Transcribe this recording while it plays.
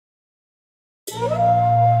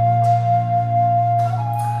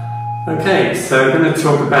Okay, so we're going to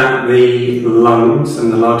talk about the lungs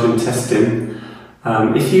and the large intestine.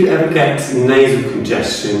 If you ever get nasal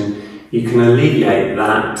congestion, you can alleviate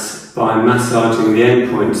that by massaging the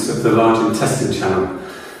endpoints of the large intestine channel.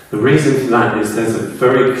 The reason for that is there's a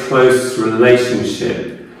very close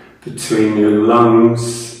relationship between your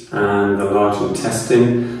lungs and the large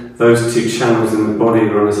intestine. Those two channels in the body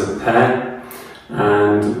run as a pair,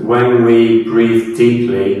 and when we breathe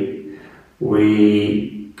deeply,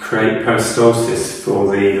 we create peristalsis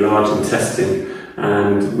for the large intestine,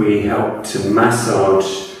 and we help to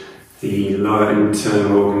massage the lower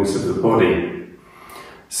internal organs of the body.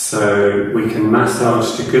 So we can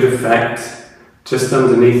massage to good effect just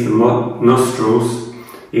underneath the nostrils,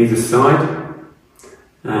 either side,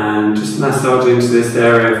 and just massage into this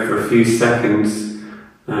area for a few seconds.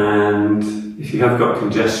 And if you have got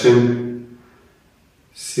congestion,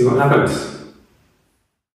 see what happens.